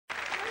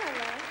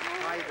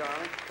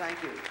darling.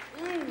 Thank you.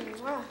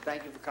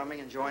 Thank you for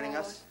coming and joining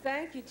us.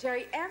 Thank you,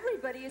 Jerry.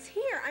 Everybody is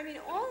here. I mean,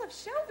 all of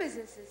show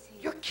business is here.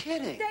 You're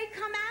kidding. They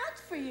come out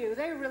for you.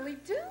 They really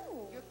do.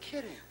 You're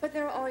kidding. But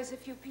there are always a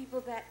few people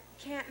that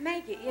can't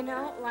make it, you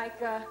know? Like,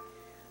 well,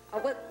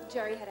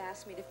 Jerry had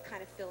asked me to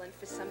kind of fill in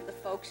for some of the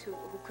folks who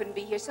couldn't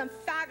be here. Some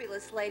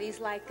fabulous ladies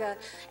like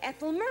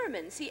Ethel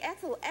Merman. See,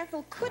 Ethel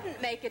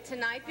couldn't make it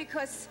tonight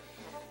because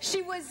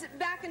she was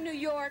back in New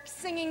York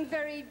singing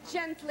very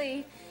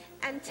gently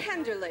and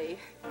tenderly,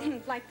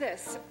 like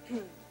this.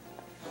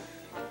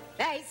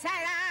 They say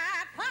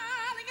that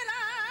falling in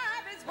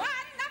love is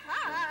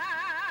wonderful.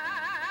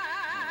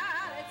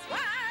 It's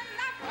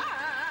wonderful,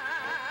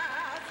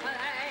 so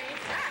they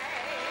say.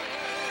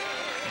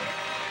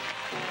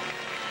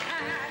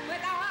 And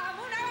with our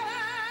moon of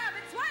love,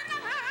 it's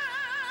wonderful,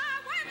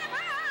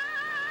 wonderful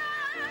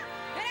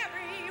in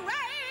every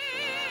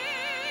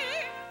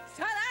way,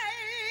 so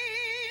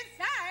they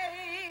say.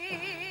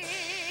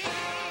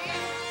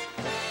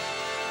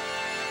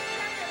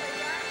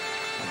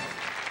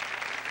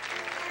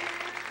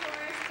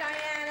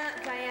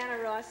 Diana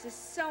Ross is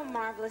so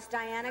marvelous.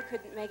 Diana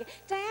couldn't make it.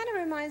 Diana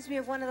reminds me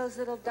of one of those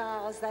little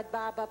dolls that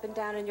bob up and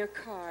down in your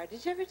car.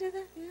 Did you ever do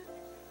that? Yeah.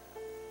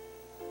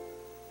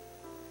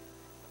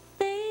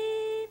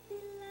 Baby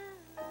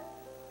love,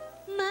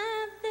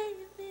 my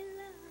baby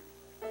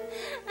love,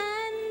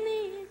 I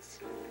need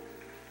you.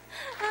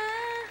 I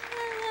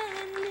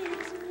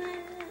need you, my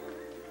love.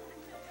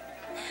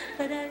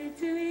 But all you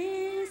do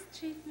is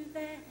treat me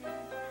bad.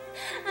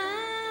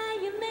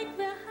 You make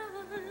me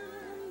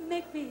hard,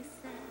 make me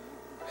sad.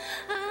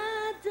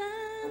 I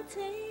don't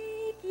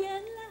take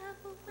your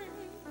love away.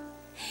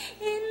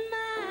 In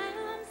my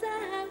arms,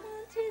 I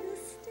want you to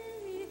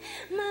stay,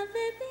 my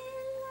baby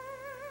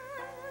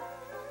love.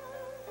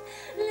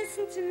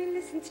 Listen to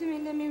me,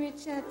 let me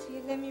reach out to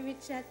you, let me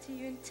reach out to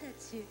you and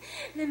touch you.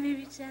 Let me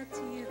reach out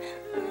to you,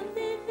 my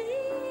baby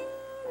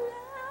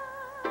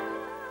love.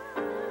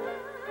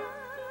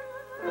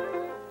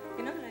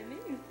 You know what I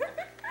mean?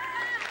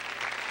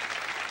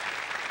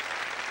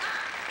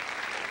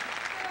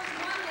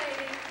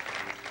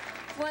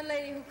 One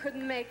lady who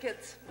couldn't make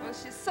it. Oh,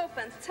 she's so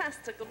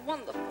fantastic and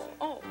wonderful.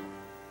 Oh,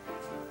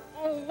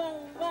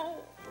 whoa,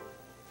 whoa.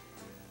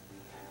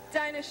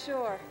 Dinah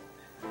Shore.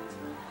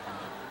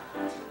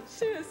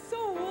 She is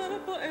so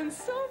wonderful and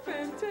so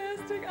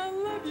fantastic. I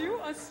love you. You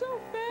are so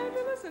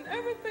fabulous and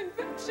everything.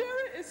 But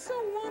Jerry is so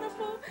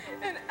wonderful.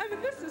 And I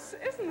mean,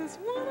 isn't this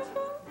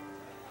wonderful?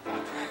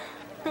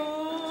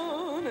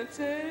 Gonna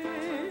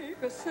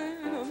take a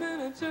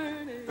sentimental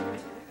journey.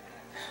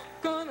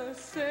 Gonna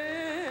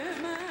set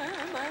my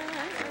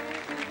mind.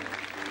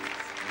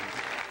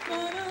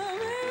 Gonna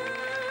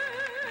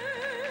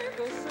make a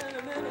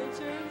sentimental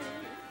journey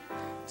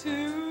to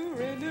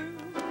renew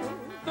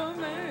the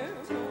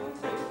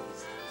memories.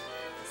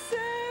 7,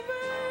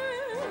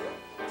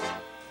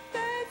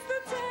 that's the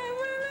time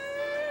we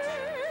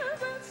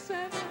live at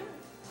 7.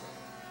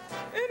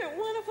 Isn't it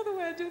wonderful the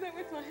way I do that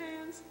with my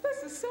hands?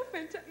 This is so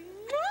fantastic.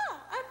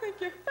 I think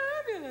you're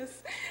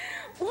fabulous.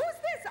 Who's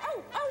this?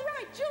 Oh,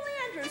 right, Julie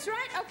Andrews,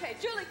 right? Okay,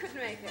 Julie couldn't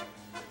make it.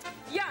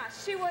 Yeah,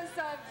 she was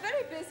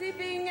very busy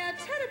being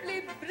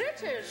terribly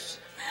British.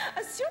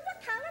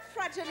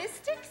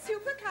 Supercalifragilistic,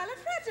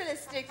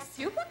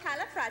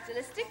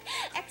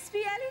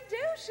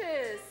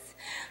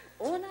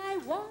 all I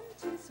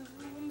want is a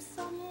room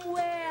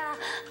somewhere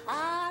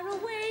far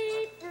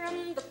away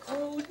from the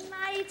cold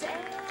night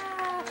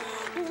air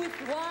with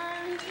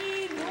one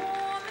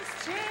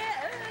enormous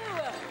chair.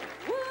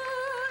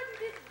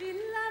 Wouldn't it be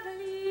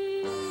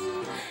lovely?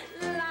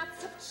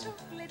 Lots of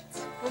chocolate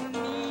for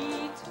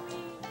me to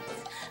eat.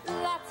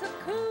 Lots of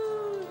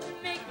cool to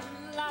make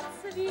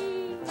lots of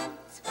eat.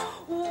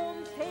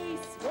 Warm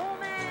face,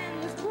 warm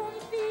hands, warm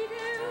feet.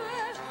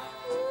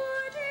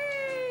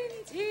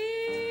 Wouldn't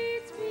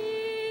it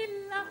be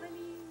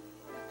lovely?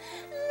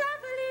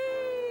 Lovely.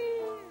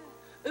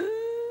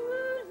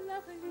 Ooh,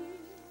 lovely.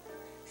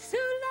 So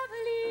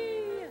lovely.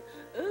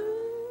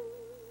 Ooh,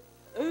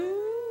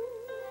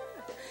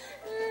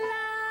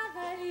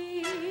 lovely.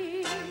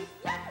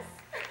 Yes!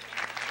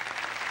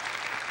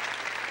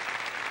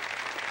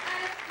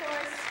 And of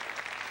course,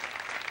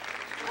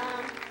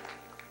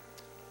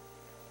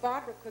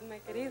 Barbara couldn't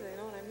make it either, you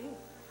know what I mean?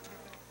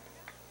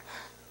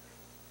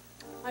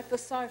 I feel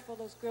sorry for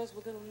those girls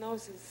with little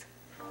noses.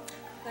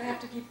 They have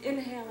to keep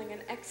inhaling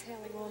and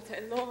exhaling all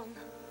day long.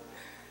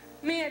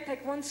 Me, I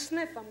take one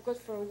sniff, I'm good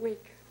for a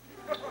week.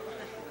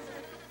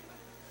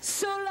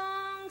 So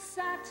long,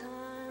 sad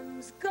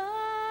times, go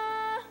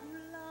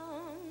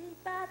long,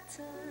 bad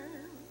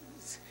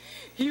times.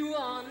 You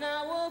are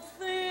now a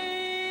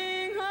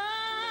thing of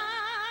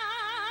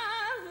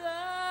the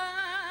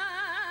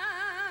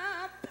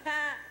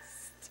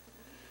past.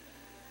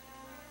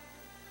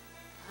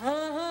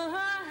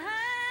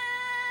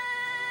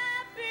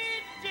 Happy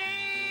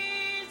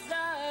days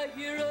are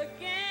here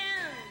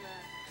again.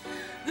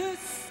 The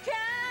skies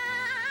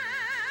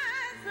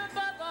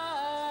above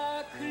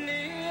are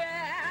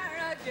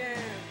clear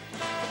again.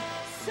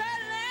 So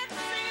let's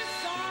sing a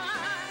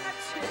song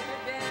to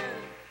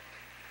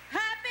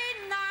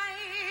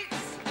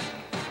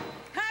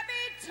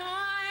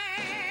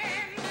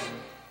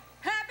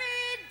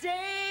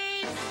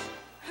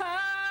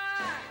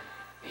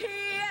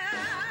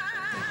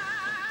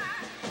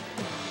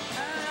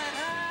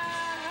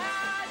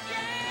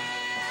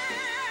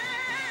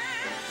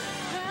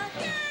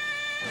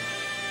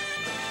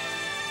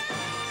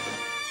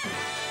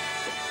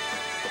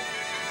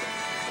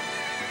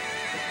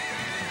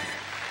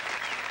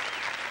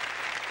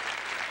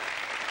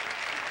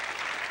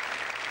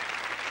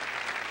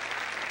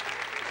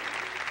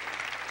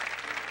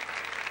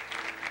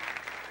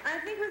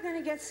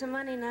going to get some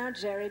money now,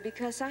 Jerry,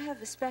 because I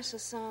have a special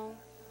song.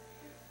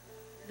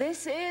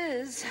 This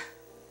is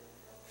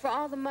for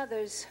all the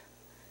mothers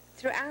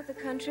throughout the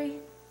country.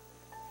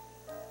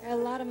 There are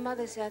a lot of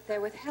mothers out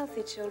there with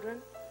healthy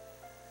children.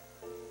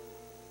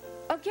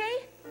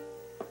 Okay?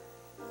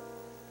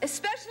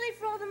 Especially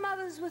for all the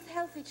mothers with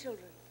healthy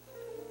children.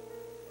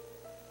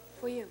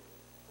 For you.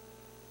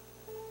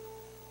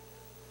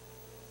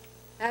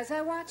 As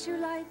I watch you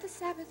light the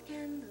Sabbath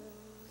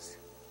candles,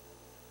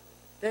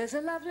 there's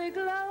a lovely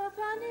glow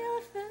upon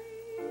your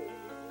face.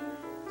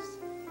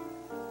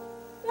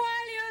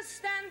 While you're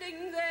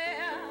standing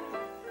there,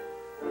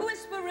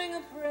 whispering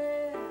a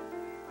prayer,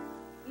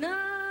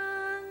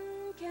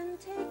 none can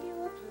take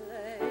your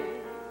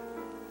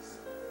place.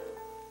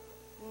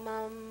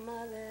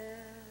 Momele,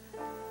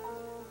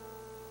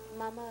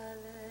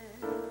 Momele.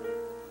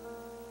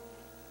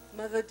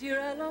 Mother dear,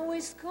 I'll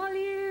always call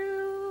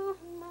you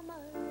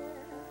Momele.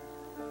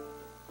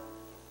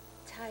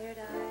 Tired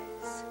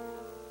eyes,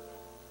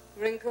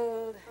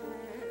 wrinkled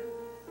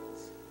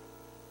hands,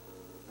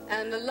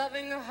 and a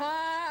loving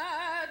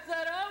heart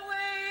that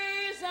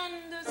always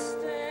understands.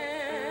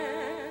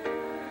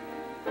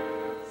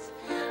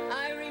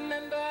 I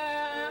remember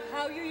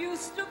how you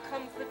used to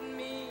comfort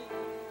me,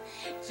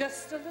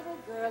 just a little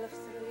girl of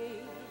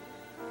 3,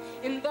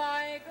 in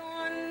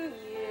bygone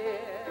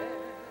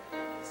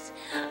years.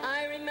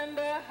 I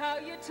remember how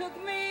you took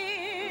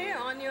me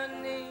on your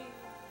knee.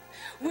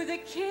 With a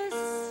kiss,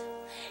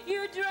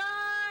 you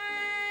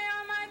dry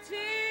all my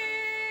tears.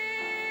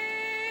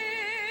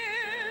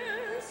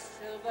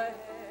 Silver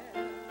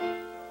hair,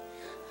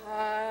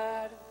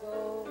 heart of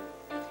gold.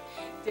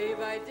 Day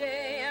by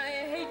day,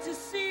 I hate to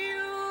see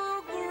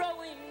you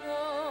growing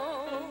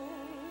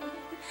old.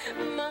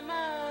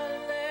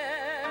 Momele,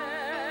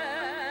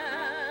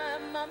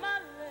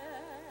 Momele.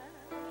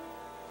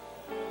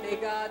 May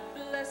God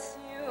bless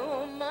you,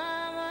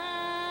 Mama.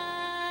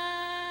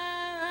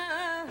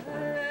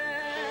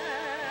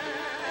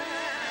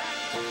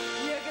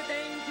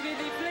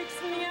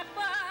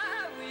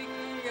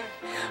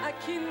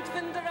 Kind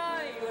van 3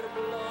 uur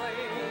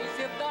bloeis,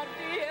 je dat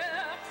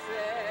weer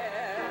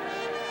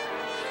zegt.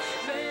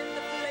 Wenn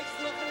de flex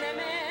nog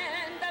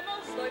nemen, dan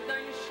most ooit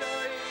dan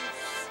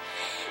choice.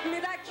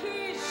 Met a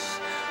kiss,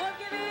 og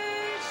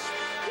gewiss,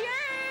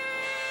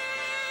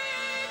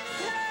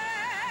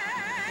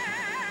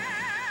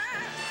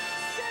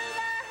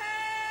 silver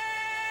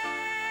hair,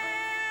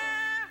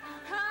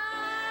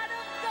 heart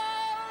of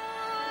gold.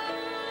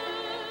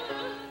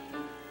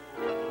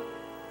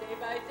 Day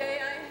by day,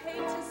 I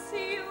hate to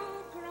see you.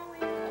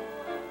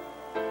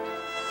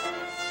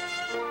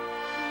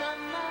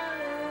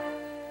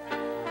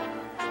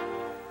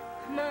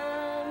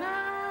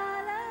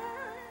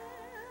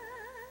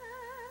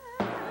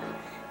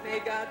 May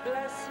God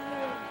bless you.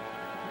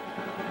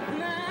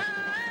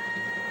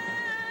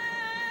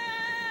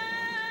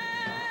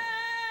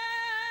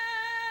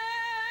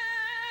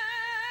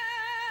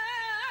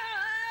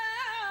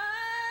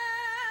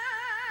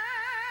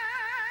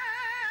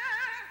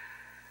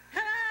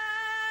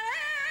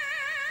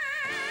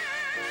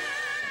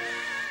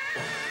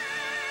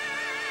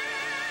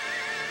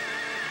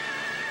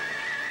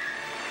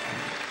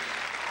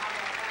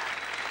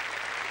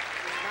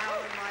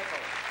 Marilyn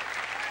Michaels.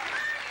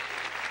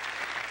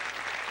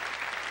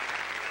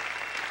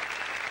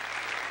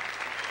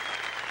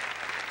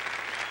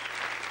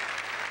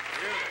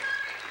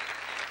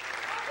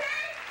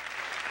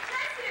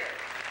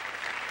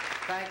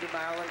 Thank you,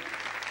 Marilyn.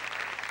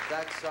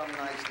 That's some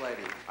nice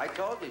lady. I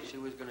told you she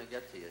was going to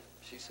get to you.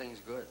 She sings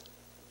good.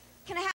 Can I have